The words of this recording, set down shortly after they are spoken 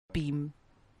Beam.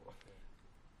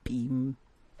 Beam.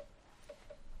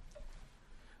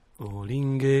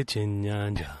 Olinge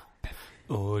chenyanja.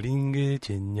 Olinge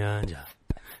chenyanja.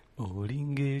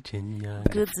 Olinge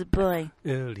chenyanja. Good boy.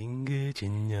 Olinge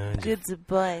chenyanja. Good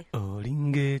boy.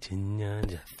 Olinge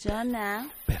chenyanja. Jonah.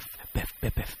 Bef, bef,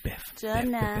 bef, bef, bef.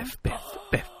 Jonah. Bef,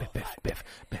 bef, bef, bef, bef,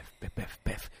 bef, bef,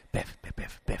 bef, bef, bef, bef,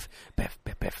 bef, bef, bef,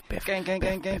 bef, bef, bef. Gang, gang,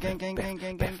 gang, gang, gang, gang, gang,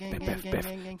 gang, gang, gang, gang,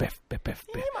 gang, gang. Bef, bef, bef,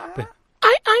 bef.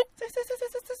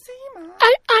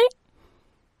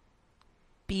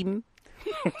 Beam.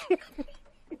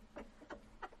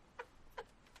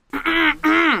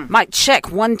 Mic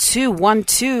check. 1 2 1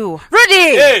 2. Rudy!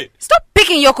 Hey! Stop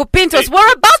picking your copintos.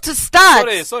 We're about to start.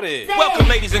 Sorry. Welcome,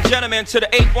 ladies and gentlemen, to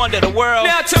the eighth wonder of the world.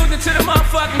 Now tuned into the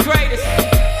motherfucking greatest.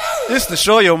 This is the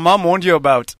show your mom warned you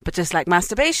about. But just like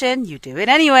masturbation, you do it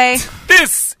anyway.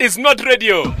 This is not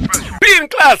radio. Be in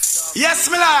class. Yes,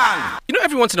 Milan! You know,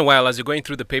 every once in a while, as you're going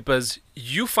through the papers,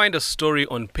 you find a story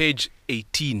on page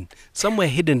 18, somewhere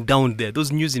hidden down there.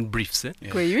 Those news in briefs. Eh?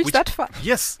 Wait, you reached that far?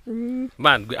 Yes.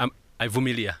 Man, I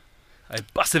vumilia. I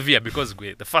persevere because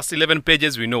the first 11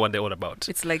 pages, we know what they're all about.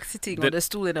 It's like sitting on a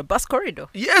stool in a bus corridor.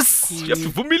 Yes. You have to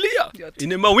vumilia.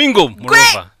 In a mawingo,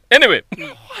 moreover. Anyway,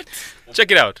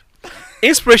 check it out.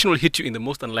 Inspiration will hit you in the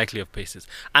most unlikely of places.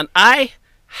 And I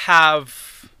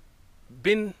have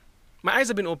been, my eyes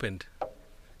have been opened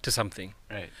to something.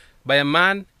 Right. By a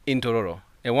man in Tororo.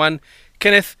 A one,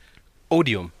 Kenneth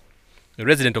Odium, a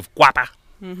resident of Kwapa.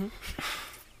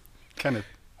 Kenneth.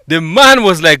 The man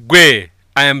was like, Gwe,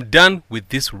 I am done with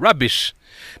this rubbish.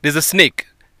 There's a snake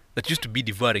that used to be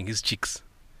devouring his chicks.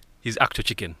 His actual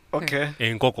chicken. Okay.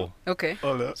 In Koko. Okay.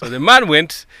 So the man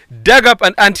went, dug up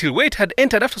an ant hill where it had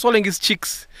entered after swallowing his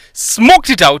chicks,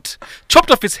 smoked it out, chopped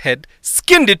off his head,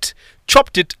 skinned it,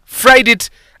 chopped it, fried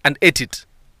it, and ate it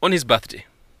on his birthday.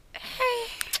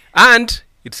 And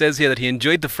it says here that he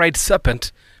enjoyed the fried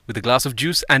serpent with a glass of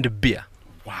juice and a beer.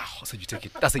 Wow. So you take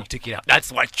it. That's how you take it out.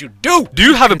 That's what you do. Do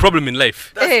you have a problem in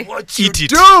life? Hey, What you Eat it.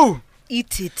 do.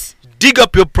 eat it. Dig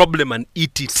up your problem and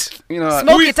eat it. You know,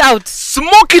 Smoke it out.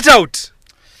 Smoke it out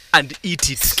and eat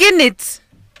it. Skin it.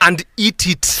 And eat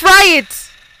it. Fry it.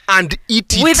 And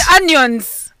eat it. With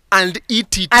onions. And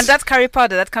eat it. And that curry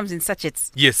powder that comes in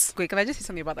sachets. Yes. Wait, can I just say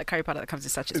something about that curry powder that comes in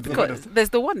sachets? It's Because there's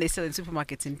the one they sell in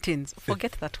supermarkets in tins.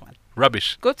 Forget that one.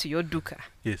 Rubbish. Go to your Duka.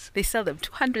 Yes. They sell them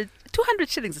 200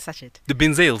 shillings a sachet. The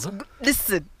benzales. Huh?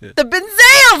 Listen, Yeah. the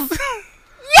benzales!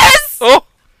 Yes! Oh.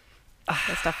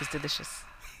 That stuff is delicious.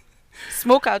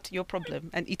 Smoke out your problem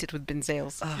and eat it with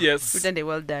benzales. Yes. Then they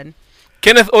well done.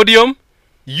 Kenneth Odium,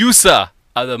 you, sir,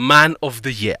 are the man of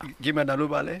the year. give me an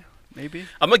alubale, maybe.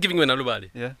 I'm not giving you an alubali.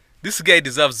 Yeah. This guy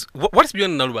deserves... What is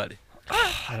beyond an alubali?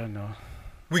 I don't know.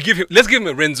 Let's give him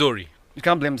a Renzori. You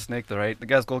can't blame the snake, though, right? The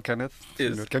guy's called Kenneth.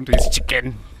 Yes. You know, it came to his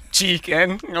chicken.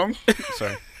 Chicken. No.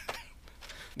 Sorry.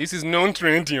 This is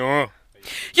non-trend, yo.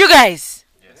 You guys,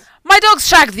 my dog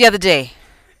shagged the other day.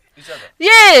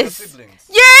 Yes. siblings.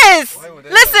 Yes. Why would they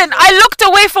Listen, I looked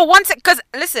away for 1 second because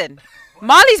listen,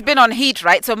 Marley's been on heat,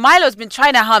 right? So Milo's been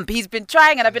trying to hump. He's been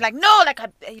trying, and I've been like, no, like I,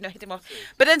 hit him off.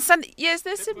 But then Sunday, yes,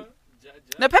 there's some.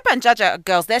 No, Peppa and Jaja are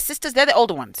girls. They're sisters. They're the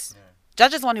older ones.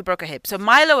 Jaja's the one who broke her hip. So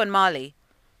Milo and Marley.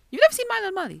 You've never seen Milo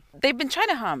and Marley? They've been trying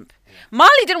to hump.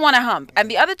 Marley didn't want to hump,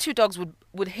 and the other two dogs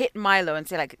would hit Milo and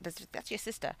say like, "That's your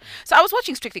sister." So I was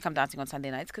watching Strictly Come Dancing on Sunday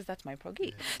nights because that's my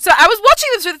proggy. So I was watching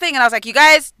this through the thing, and I was like, "You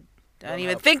guys don't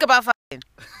even think about fucking."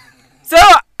 So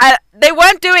they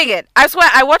weren't doing it. I swear,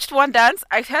 I watched one dance.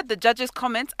 I heard the judges'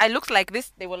 comments. I looked like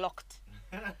this. They were locked.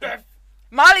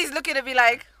 Marley's looking at me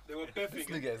like they were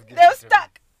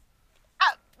stuck.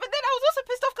 But then I was also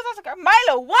pissed off because I was like,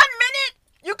 Milo, 1 minute?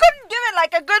 You couldn't give it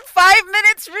like a good 5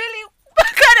 minutes, really? What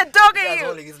kind of dog are you?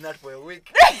 holding his nut for a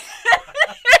week.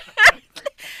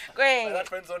 Great.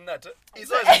 friend's on nut. He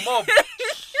saw his mom.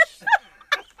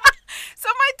 So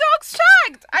my dogs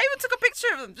shagged. I even took a picture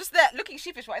of them, just there, looking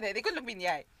sheepish right there. They couldn't look me in the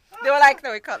eye. They were like,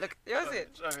 no, we can't look. That was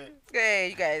it. Hey,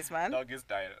 you guys, man. Dog is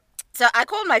tired. So I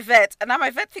called my vet, and now my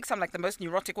vet thinks I'm like the most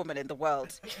neurotic woman in the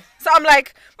world. So I'm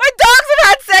like, my dogs have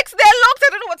had sex. They're locked. I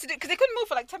don't know what to do because they couldn't move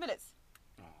for like 10 minutes.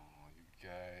 Oh, you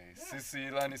guys.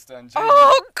 Sissy, Lannister, and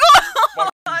Oh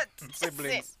God!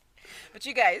 siblings. But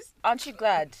you guys, aren't you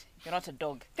glad you're not a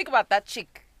dog? Think about that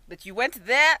chick that you went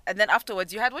there, and then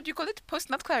afterwards you had what do you call it?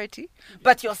 Post-nut clarity.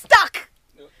 But you're stuck.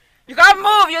 You can't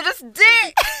move. You're just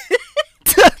dead.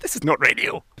 This is not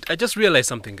radio. I just realized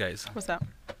something, guys. What's that?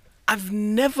 I've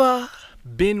never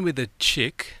been with a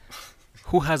chick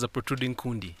who has a protruding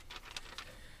kundi.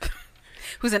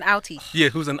 Who's an outie? Yeah,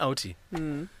 who's an outie.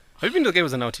 Have you been to a guy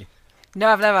who's an outie? No,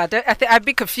 I've never. I think I'd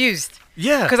be confused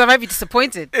Yeah. because I might be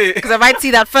disappointed Eh. because I might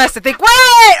see that first and think, wait,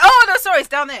 oh no, sorry, it's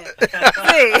down there.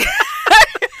 See?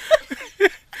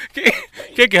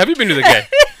 KK, have you been with a guy?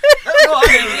 No,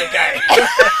 I'm with the guy.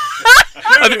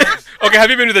 Okay, have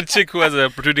you been with a chick who has a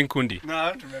protruding kundi? No, I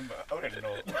don't remember. I wouldn't know.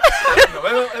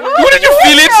 Wouldn't you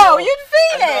feel it? No, you'd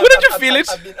feel it. Wouldn't you feel it?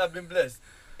 I've been blessed.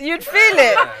 You'd feel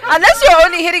it unless you're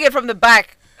only hitting it from the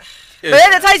back. But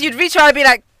then the times you'd reach out and be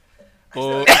like,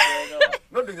 Oh,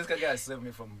 Not doing this guy saved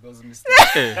me from those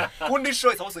mistakes. eh. Kundi show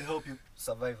is supposed to help you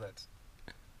survive that.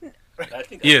 I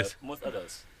think Yes. most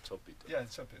adults chop it. Yeah,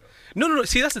 chop it off. No.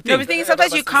 See, that's the no, thing. but the thing is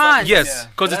sometimes you can't. Yes, Yeah.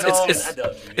 because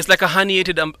it's like a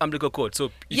honey-ated umbilical cord.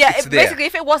 So Yeah, it's there. basically,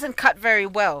 if it wasn't cut very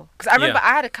well, because I remember Yeah.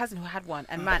 I had a cousin who had one,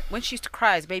 and man, when she used to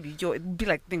cry as a baby, it would be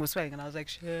like thing was swelling, and I was like,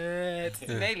 shit, it's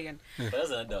an alien. But as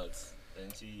an adult,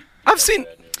 then she. I've seen.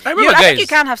 I You, remember I guys. think you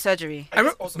can have surgery. I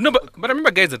remember, Also- no, but I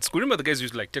remember guys at school. Remember the guys who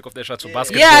used to like take off their shirts for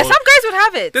basketball. Yeah, some guys would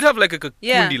have it. They'd have like a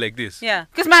Yeah. kundi like this. Yeah,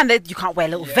 because man, you can't wear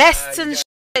little Yeah, vests and yeah. shit.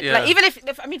 Yeah. Like even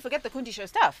if I mean, forget the kundi show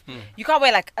stuff. You can't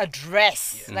wear like a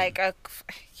dress, like a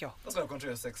yo. That's gonna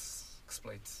control your sex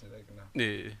exploits. Like, no.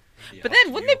 Yeah. But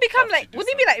then wouldn't it become like? Wouldn't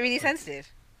it be like really sensitive?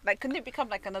 Like, couldn't it become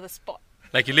like another spot?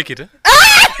 Like you lick it, eh?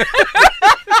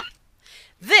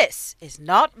 This is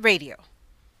not radio.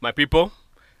 My people,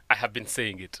 I have been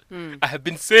saying it. I have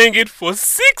been saying it for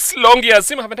 6 long years.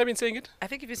 Sim, haven't I been saying it? I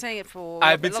think if you're saying it for a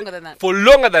I've bit been longer than that. For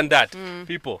longer than that.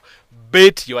 People,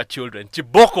 bait your children.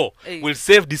 Chiboko Hey. will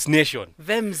save this nation.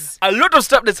 Vems. A lot of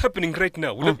stuff that's happening right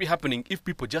now would not be happening if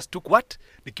people just took what?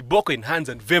 The kiboko in hands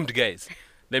and vemmed guys.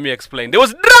 Let me explain. There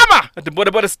was drama at the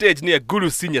border stage near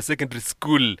Gulu Senior Secondary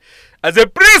School. As a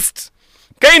priest,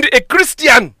 kind a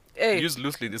Christian, Hey. used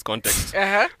loosely in this context,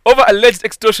 Uh-huh. over alleged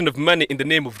extortion of money in the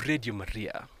name of Radio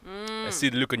Maria. I see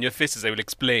the look on your faces, I will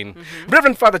explain.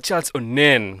 Reverend Father Charles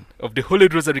Onen of the Holy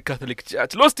Rosary Catholic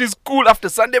Church lost his school after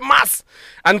Sunday Mass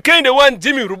and kind of one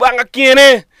Jimmy Rubanga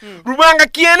Kiene. Rubanga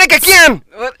Kiene Kakien!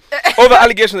 What? Over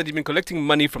allegations that he'd been collecting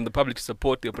money from the public to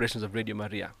support the operations of Radio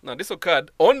Maria. Now, this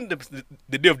occurred on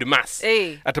the day of the Mass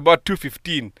Hey. at about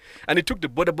 2:15, and it took the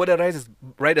border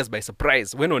riders by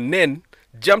surprise when Onen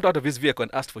jumped out of his vehicle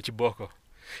and asked for Chiboko.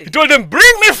 He told them,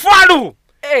 "Bring me Falu!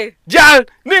 Hey. Jal,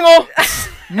 Ningo,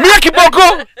 Mia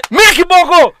Kiboko! Mia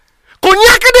Kiboko!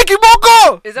 Konyaka de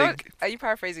Kiboko!" Is that? What, are you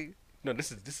paraphrasing? No,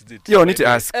 this is it. Yo, I need to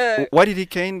ask, Uh, why did he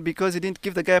cane? Because he didn't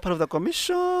give the guy part of the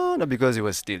commission, or because he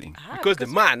was stealing? Because the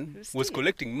man was stealing.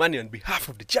 collecting money on behalf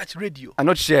of the church radio And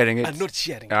not sharing it. and not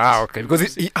sharing it. Ah, okay.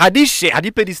 Because had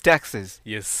he paid his taxes?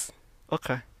 Yes.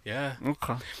 Okay. Yeah.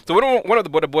 Okay. So when one of the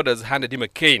borders handed him a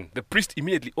cane, the priest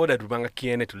immediately ordered Rubanga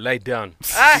Kiene to lie down.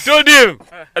 Ah. He told him,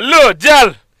 "Hello,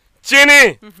 Jal,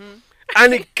 Chini,"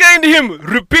 and he caned him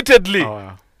repeatedly. Oh,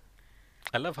 wow.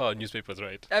 I love how our newspapers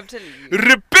write. I'm telling you.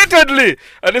 Repeatedly,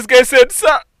 and this guy said,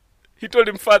 "Sir," he told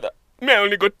him, "Father, me I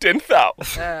only got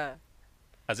 10,000."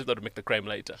 As if that would make the crime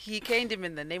lighter. He caned him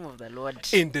in the name of the Lord.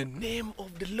 In the name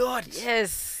of the Lord.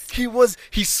 Yes.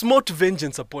 He smote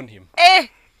vengeance upon him. Eh.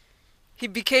 He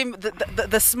became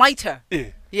the smiter.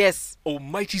 Eh, Yes.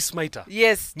 Almighty smiter.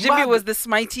 Yes. Jimmy Mag- was the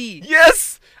smitey.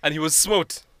 Yes! And he was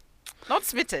smote. Not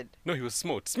smitten. No, he was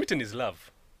smote. Smitten is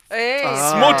love. Hey.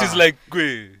 Ah. Smote is like,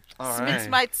 "Gwe." All Smite, right.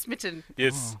 smite, smitten.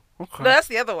 Yes. Okay. No, that's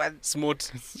the other one.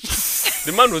 Smote.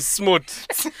 The man was smote.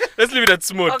 Let's leave it at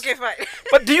smote. Okay, fine.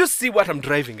 But do you see what I'm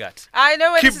driving at? I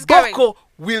know where this is going. Kiboko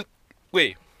will...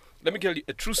 Wait, let me tell you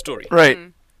a true story. Right.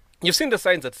 You've seen the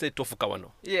signs that say Tofu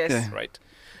Kawano, Yes. Yeah. right?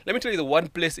 Let me tell you the one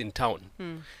place in town,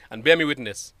 and bear me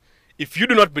witness. If you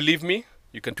do not believe me,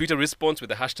 you can tweet a response with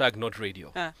the hashtag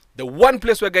 #NotRadio. The one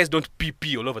place where guys don't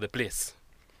pee all over the place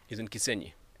is in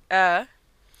Kisenyi.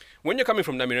 When you're coming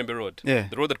from Namirembe Road, Yeah.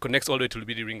 the road that connects all the way to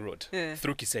Lubidi Ring Road, Yeah.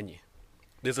 through Kisenyi,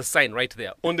 there's a sign right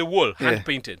there on the wall, Yeah.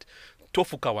 hand-painted,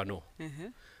 Tofu Kawano.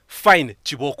 Fine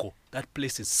Chiboko. That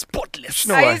place is spotless.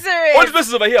 No Are way. you serious? All the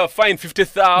places over here are fine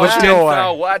 50,000, But you know why?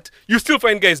 10,000, what? You still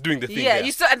find guys doing the thing Yeah, there.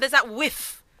 you saw, and there's that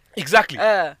whiff. Exactly.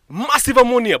 Are Massive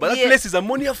ammonia, but that Yeah. place is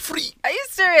ammonia free you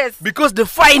serious? because the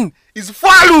fine is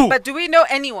Falu. But do we know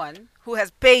anyone who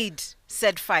has paid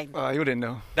said fine? You wouldn't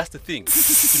know. That's the thing.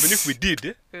 Even if we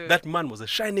did, that man was a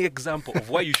shining example of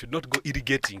why you should not go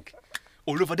irrigating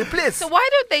all over the place. So why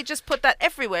don't they just put that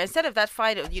everywhere instead of that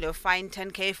fine? Fine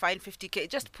 10K, fine 50K.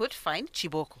 Just put fine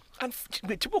Chiboko. And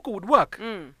Chiboko would work.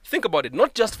 Think about it,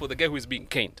 not just for the guy who is being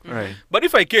caned. Right. But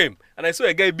if I came and I saw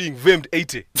a guy being vemmed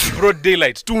 80, broad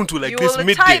daylight, tuned to like You this will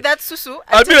midday, tie that susu.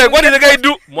 I'll be until like, you what did get the guy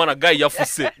do? Mwana guy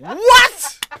yafuse.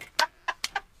 What?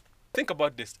 Think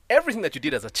about this. Everything that you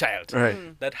did as a child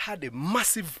Right. that had a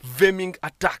massive verming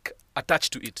attack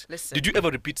attached to it. Listen. Did you ever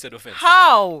repeat said offense?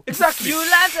 How? Exactly. You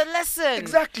learned a lesson.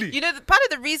 Exactly. You know, part of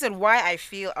the reason why I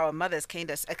feel our mothers caned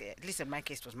us, okay, at least in my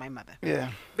case, it was my mother.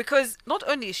 Yeah. Because not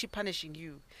only is she punishing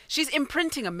you, she's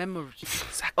imprinting a memory.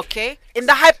 Exactly. Okay? In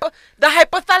the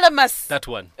hypothalamus. That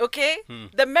one. Okay?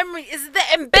 The memory is there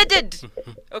embedded.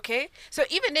 Okay? So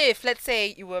even if, let's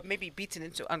say, you were maybe beaten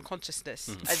into unconsciousness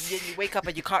and then you wake up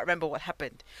and you can't remember what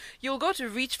happened, you'll go to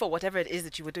reach for whatever it is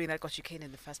that you were doing that got you cane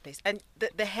in the first place. And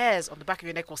the hairs on the back of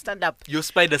your neck will stand up. Your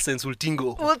spider sense will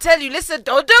tingle. We'll tell you, listen,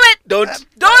 don't do it. Don't.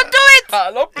 Don't do it.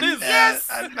 Hello, please. Yes.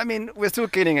 I mean, we're still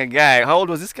kidding a guy. How old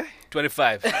was this guy?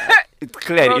 25. It's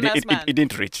clear Grown-ass it man.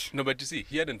 didn't reach. No, but you see,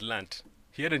 he hadn't learned.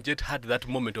 He hadn't yet had that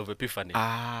moment of epiphany.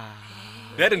 Ah.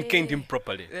 They hadn't caned him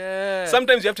properly.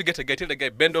 Sometimes you have to get a guy, tell the guy,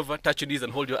 bend over, touch your knees,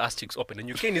 and hold your ass cheeks open, and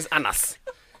you cane his anus.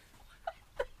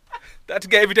 That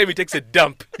guy, every time he takes a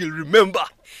dump, he'll remember.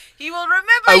 He will remember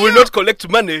I will you. not collect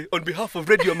money on behalf of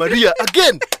Radio Maria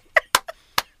again.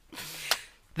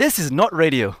 This is not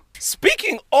radio.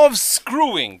 Speaking of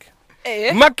screwing,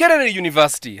 Eh? Makerere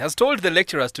University has told the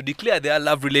lecturers to declare their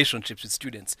love relationships with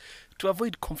students to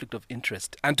avoid conflict of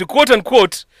interest and to quote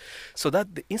unquote, so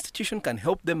that the institution can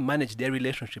help them manage their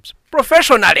relationships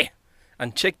professionally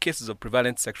and check cases of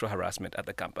prevalent sexual harassment at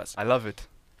the campus. I love it.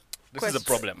 This is a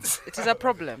problem. It is a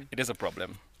problem. It is a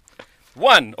problem.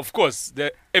 One, of course,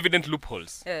 the evident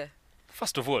loopholes. Eh.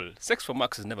 First of all, sex for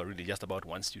marks is never really just about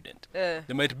one student. Eh.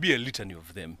 There might be a litany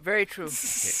of them. Very true. And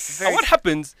Very what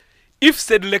happens if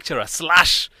said lecturer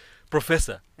 /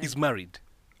 professor is married?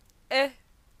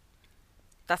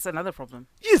 That's another problem.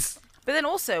 Yes. But then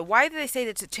also, why do they say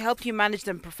that to help you manage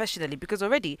them professionally? Because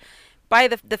already, by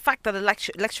the fact that the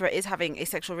lecturer is having a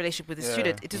sexual relationship with a Yeah.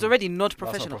 student, it is already not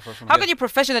professional. professional. How can you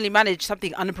professionally manage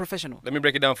something unprofessional? Let me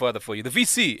break it down further for you. The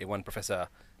VC, one Professor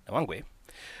Nawangwe,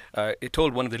 he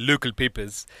told one of the local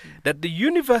papers that the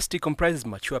university comprises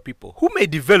mature people who may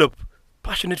develop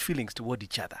passionate feelings toward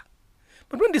each other.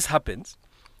 But when this happens,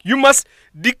 you must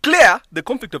declare the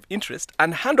conflict of interest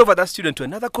and hand over that student to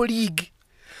another colleague.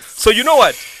 So you know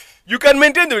what? You can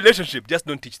maintain the relationship, just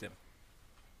don't teach them.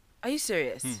 Are you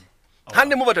serious?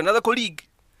 Hand them over to another colleague,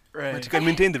 Right. but you can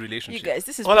maintain the You relationship. guys,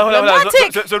 this is Hold on.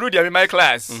 problematic. So Rudy, I'm in my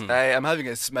class. I am having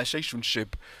a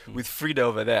relationship with Frida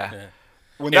over there. Yeah.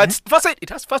 When Yeah, that's it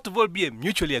has first of all be a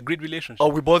mutually agreed relationship. oh,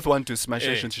 we both want to smash Yeah.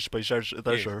 relationship.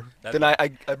 that Then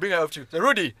I bring her up to so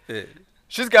Rudy. Yeah.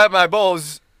 She's got my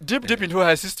balls deep into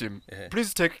her system. Yeah.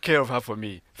 Please take care of her for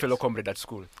me, fellow comrade at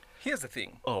school. Here's the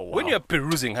thing. Oh, When wow. you're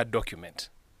perusing her document,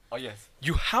 Oh yes.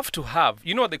 you have to have,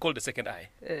 you know what they call the second eye?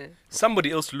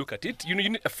 Somebody else look at it. You know, you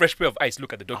need a fresh pair of eyes to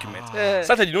look at the document.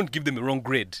 Such that you don't give them the wrong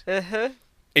grade.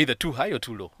 Either too high or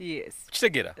too low. Yes.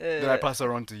 Chitegera. Then I pass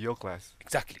her on to your class.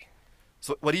 Exactly.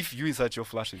 So what if you insert your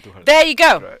flash into her? There you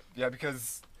go. Right. Yeah,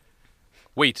 because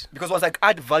Wait. once I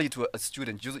add value to a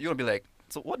student, you're gonna be like,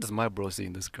 so what does my bro see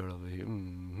in this girl over here?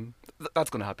 That's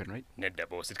gonna happen, right? Net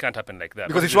boss. It can't happen like that.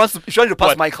 Because if she wants to pass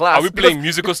What? my class, Are we playing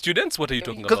musical students? What are you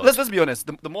talking Because about? let's be honest,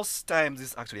 the most times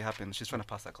this actually happens, she's trying to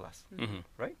pass her class,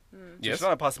 right? So Yes. she's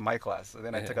trying to pass my class, so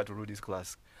then I Yeah. take her to Rudy's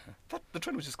class. The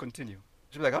trend will just continue.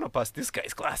 She'll be like, I want to pass this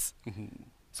guy's class.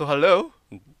 So hello?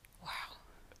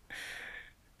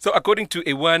 So according to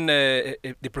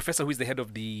the professor who is the head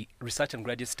of the research and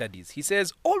graduate studies, he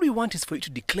says, all we want is for you to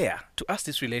declare to us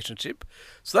this relationship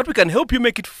so that we can help you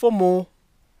make it formal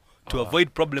to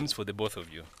avoid problems for the both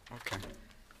of you. Okay.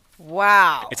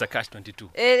 Wow. It's a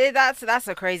catch-22. That's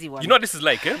a crazy one. You know what this is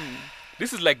like, eh?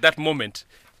 This is like that moment.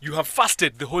 You have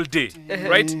fasted the whole day,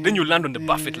 right? Then you land on the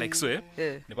buffet like so, eh?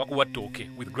 Okay,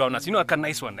 with groundnuts. You know, like a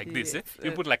nice one like this, eh?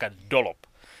 You put like a dollop.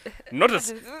 Not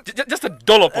just a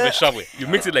dollop of a shawe. You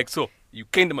mix it like so. You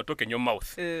cane the matoke in your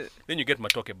mouth. Then you get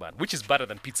matoke bun, which is better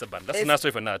than pizza bun. That's another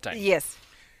story for another time. Yes.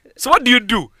 So what do?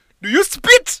 Do you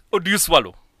spit or do you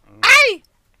swallow? Aye.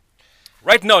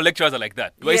 Right now, lecturers are like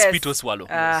that. Do Yes. I spit or swallow?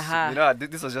 Uh-huh. You know,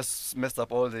 this has just messed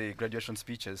up all the graduation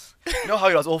speeches. You know how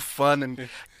it was all fun and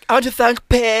I want to thank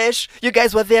Pesh. You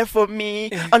guys were there for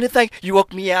me. I want to thank you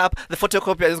woke me up. The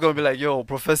photocopier is gonna be like, yo,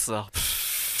 professor.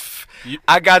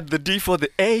 I got the D for the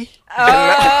A.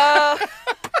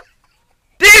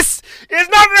 This is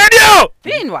not radio!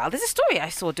 Meanwhile, there's a story I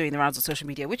saw doing the rounds of social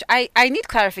media, which I need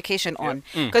clarification on.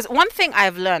 Mm. Because one thing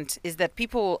I've learned is that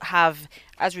people have,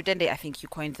 as Rudende, I think you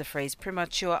coined the phrase,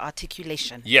 premature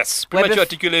articulation. Yes, Where premature bef-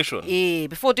 articulation.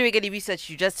 Before doing any research,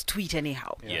 you just tweet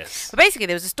anyhow. Yes. But basically,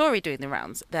 there was a story doing the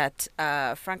rounds that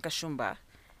Frank Ashumba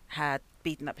had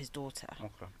beaten up his daughter.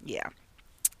 Okay. Yeah.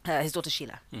 His daughter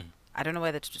Sheila. I don't know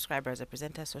whether to describe her as a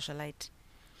presenter, socialite,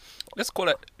 Let's call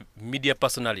it media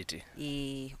personality.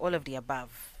 all of the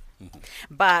above.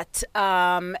 But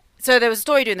so there was a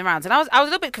story doing the rounds, and I was a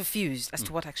little bit confused as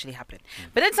to what actually happened.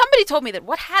 But then somebody told me that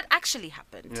what had actually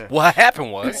happened Yeah. What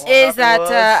happened was is that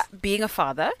happened being a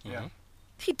father, Yeah.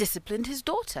 he disciplined his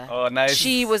daughter. Oh, nice.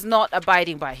 She was not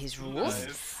abiding by his rules.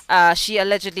 She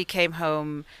allegedly came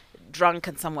home drunk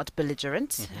and somewhat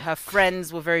belligerent. Her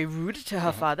friends were very rude to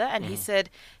her father, and he said,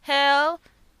 "Hell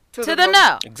to the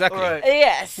no." exactly. Alright.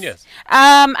 Yes. Yes.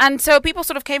 And so people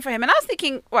sort of came for him, and I was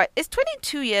thinking, right, is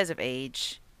 22 years of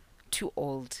age too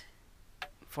old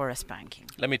for a spanking?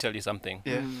 Let me tell you something.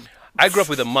 Yeah. I grew up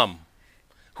with a mum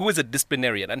who is a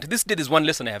disciplinarian, and to this day, there's one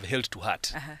lesson I have held to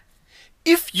heart.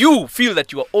 If you feel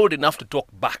that you are old enough to talk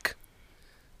back,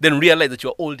 then realize that you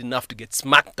are old enough to get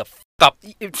smacked the up.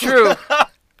 True.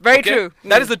 Very Okay? true.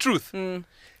 That is the truth.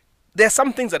 There are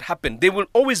some things that happen. There will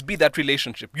always be that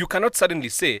relationship. You cannot suddenly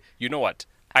say, you know what,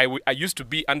 I used to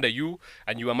be under you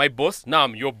and you are my boss. Now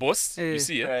I'm your boss. You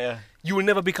see it? Yeah. You will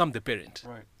never become the parent.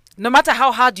 Right. No matter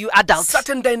how hard you adult.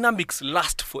 Certain dynamics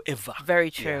last forever.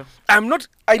 Very true. I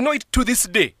know it to this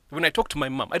day. When I talk to my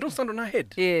mom, I don't stand on her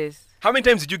head. Yes. How many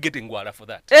times did you get in Gwara for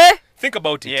that? Eh? Think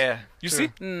about it. Yeah, You true.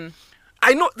 see?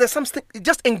 I know there's something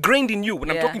just ingrained in you when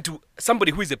I'm Yeah. talking to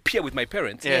somebody who is a peer with my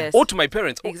parents, Yes. or to my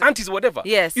parents, or Exact- aunties, or whatever.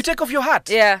 Yes. You take off your hat.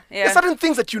 Yeah, yeah. There's certain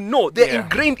things that you know, they're Yeah.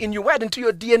 ingrained in you, wired into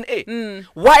your DNA.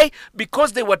 Why?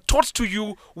 Because they were taught to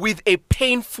you with a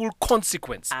painful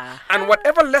consequence. And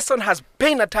whatever lesson has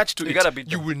pain attached to You it, gotta beat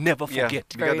you them. will never Yeah. forget.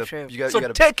 You Very gotta, true. You gotta, So you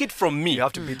gotta, take it from me. you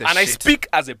have to beat the and I shit. speak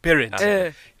as a parent.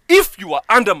 If you are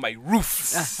under my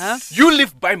roof, you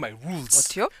live by my rules.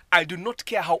 Otio? I do not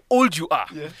care how old you are.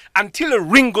 Until a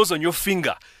ring goes on your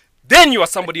finger, then you are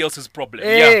somebody else's problem.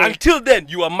 Eh. Until then,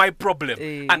 you are my problem.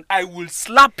 Eh. And I will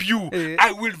slap you.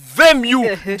 I will vem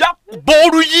you. Ja-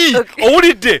 boru yi.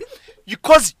 Oride.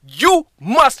 Because you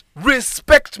must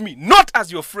respect me, not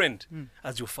as your friend,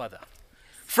 as your father.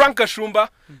 Frank Kashumba,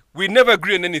 we never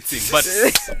agree on anything, but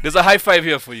there's a high five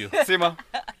here for you. Sima,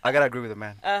 I gotta agree with the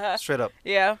man. Straight up.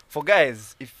 Yeah. For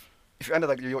guys, if you're under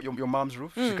like your mom's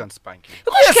roof, she can spank you. Of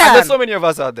course And you can. there's so many of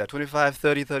us out there, 25,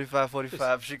 30, 35,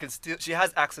 45. She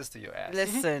has access to your ass.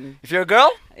 Listen. If you're a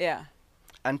girl, Yeah.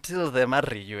 until they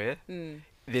marry you,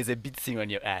 there's a beating on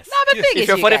your ass. No, but big If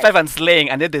you're issue, 45 guys. and slaying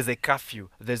and then there's a curfew,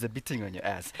 there's a beating on your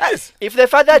ass. If the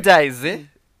father dies,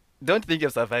 don't think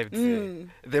you've survived.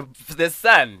 The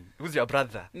son, who's your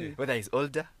brother, whether he's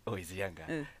older or he's younger,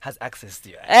 has access to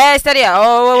your ass. Hey, steady.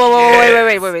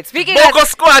 Oh, wait. Speaking Boko as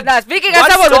squad. No, speaking What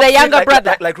as someone with stops a it, younger like,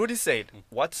 brother. Like Rudy said,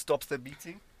 what stops the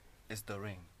beating is the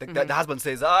ring. The husband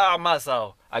says,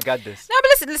 Masao, I got this. No,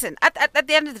 but listen. At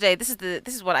the end of the day, this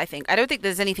is what I think. I don't think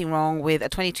there's anything wrong with a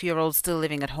 22-year-old still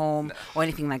living at home or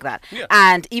anything like that. Yeah.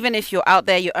 And even if you're out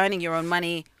there, you're earning your own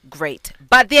money, great.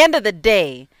 But at the end of the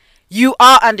day, you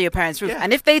are under your parents' roof. Yeah.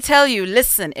 And if they tell you,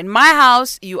 listen, in my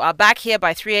house, you are back here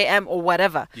by 3 a.m. or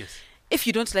whatever. Yes. If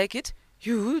you don't like it,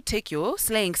 you take your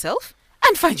slaying self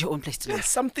and find your own place to There's live.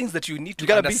 some things that you need to You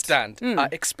gotta beat. understand are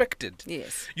expected.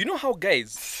 Yes. You know how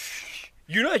guys,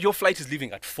 you know that your flight is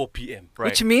leaving at 4 p.m. Right.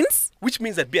 Which means Which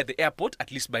means that be at the airport at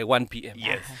least by 1 p.m.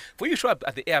 Yes. For you to show up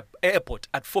at the airport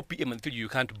at 4 p.m. and feel you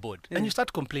can't board, and you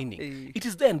start complaining, it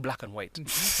is there in black and white.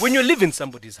 When you live in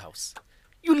somebody's house,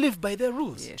 you live by their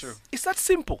rules. Yes. True. It's that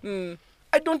simple.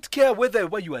 I don't care whether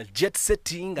you are jet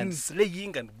setting and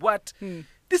slaying and what.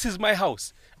 This is my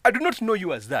house. I do not know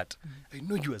you as that. I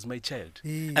know you as my child.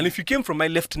 And if you came from my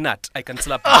left nut, I can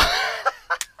slap you.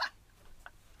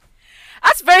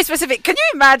 that's very specific. Can you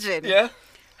imagine? Yeah.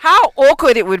 How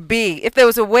awkward it would be if there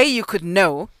was a way you could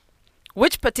know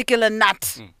which particular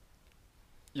nut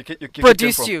You can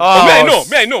produced from- you. Oh,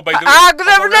 may I know, by the way.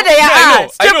 I know.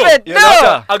 Stupid. Your No.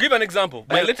 left I'll give you an example.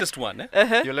 My latest one.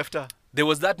 Your left her. There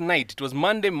was that night. It was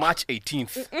Monday, March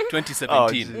 18th,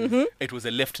 2017. It was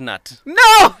a left nut.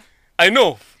 No. I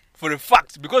know for a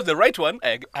fact because the right one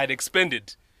I had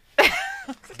expended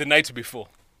the night before.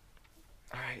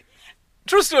 All right.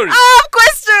 True story. I have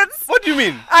questions. What do you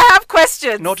mean? I have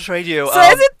questions. Not radio. So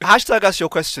is it- Hashtag us your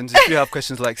questions if you have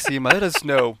questions like Seema. Let us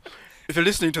know. If you're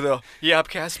listening to the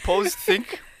Yapcast, post,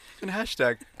 think, and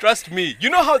hashtag. Trust me. You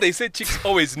know how they say chicks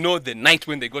always know the night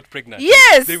when they got pregnant?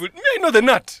 Yes. They would. I know the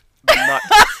nut. Not.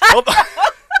 Nope.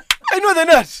 I know the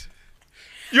nut.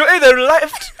 You're either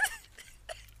left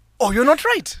or you're not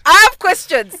right. I have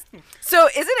questions. So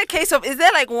is it a case of, is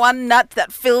there like one nut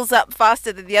that fills up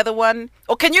faster than the other one?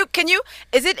 Or can you,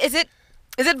 is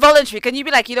it voluntary? Can you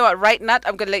be like, you know what, right nut,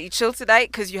 I'm going to let you chill tonight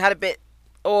because you had a bit,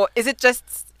 or is it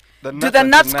just, do nut the and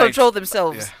nuts night. control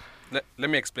themselves? Yeah. Let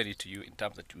me explain it to you in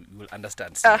terms that you will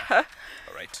understand. All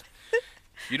right.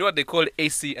 You know what they call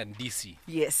AC and DC,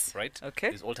 Yes. right? Okay.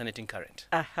 There's alternating current.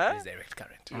 Uh-huh. There's direct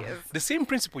current. Yes. The same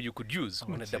principle you could use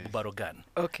on a double barrel gun.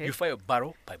 Okay. You fire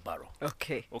barrel by barrel.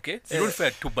 Okay. Okay? You don't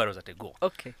fire 2 barrels at a go.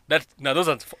 Okay. Now those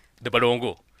are the barrel won't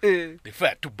go. Uh, They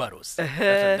fire 2 barrels.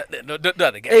 Uh-huh. Those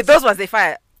are the guys. those ones they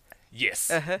fire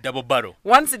Yes. Uh-huh. Double barrel.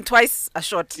 once and twice a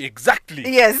shot. Exactly.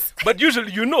 Yes. But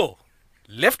usually you know.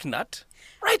 Left nut,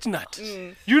 right nut.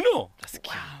 You know.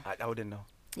 I wouldn't know.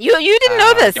 You didn't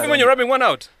know this. Even when you're rubbing one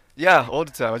out. Yeah, all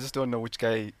the time. I just don't know which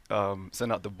guy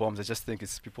sent out the bombs. I just think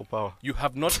it's people power. You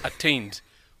have not attained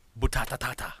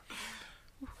butatatata.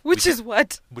 Which is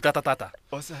what? Butatatata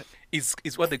What's that? is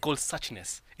what they call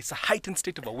suchness. It's a heightened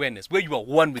state of awareness where you are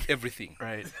one with everything.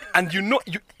 Right. And you know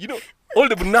all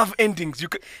the nerve endings. You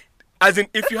can, as in,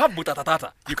 if you have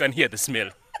butatatata, you can hear the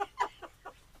smell.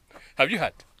 Have you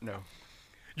had? No.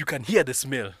 You can hear the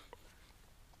smell.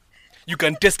 You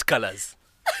can taste colors.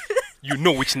 You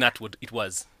know which nut it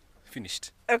was.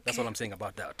 Finished. Okay. That's all I'm saying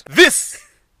about that. This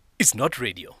is not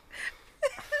radio.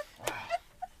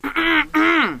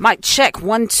 Mic check.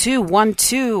 1 2 1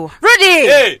 2. Rudy!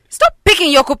 Hey! Stop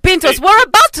picking your copintos. Hey. We're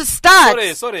about to start.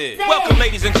 Sorry. Welcome,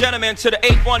 ladies and gentlemen, to the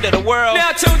 8th wonder of the world.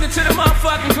 Now tuned into the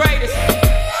motherfucking greatest.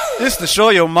 This is the show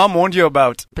your mom warned you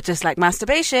about. But just like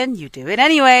masturbation, you do it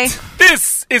anyway.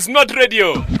 This is not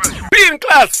radio. Be in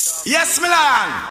class. Yes, Milan.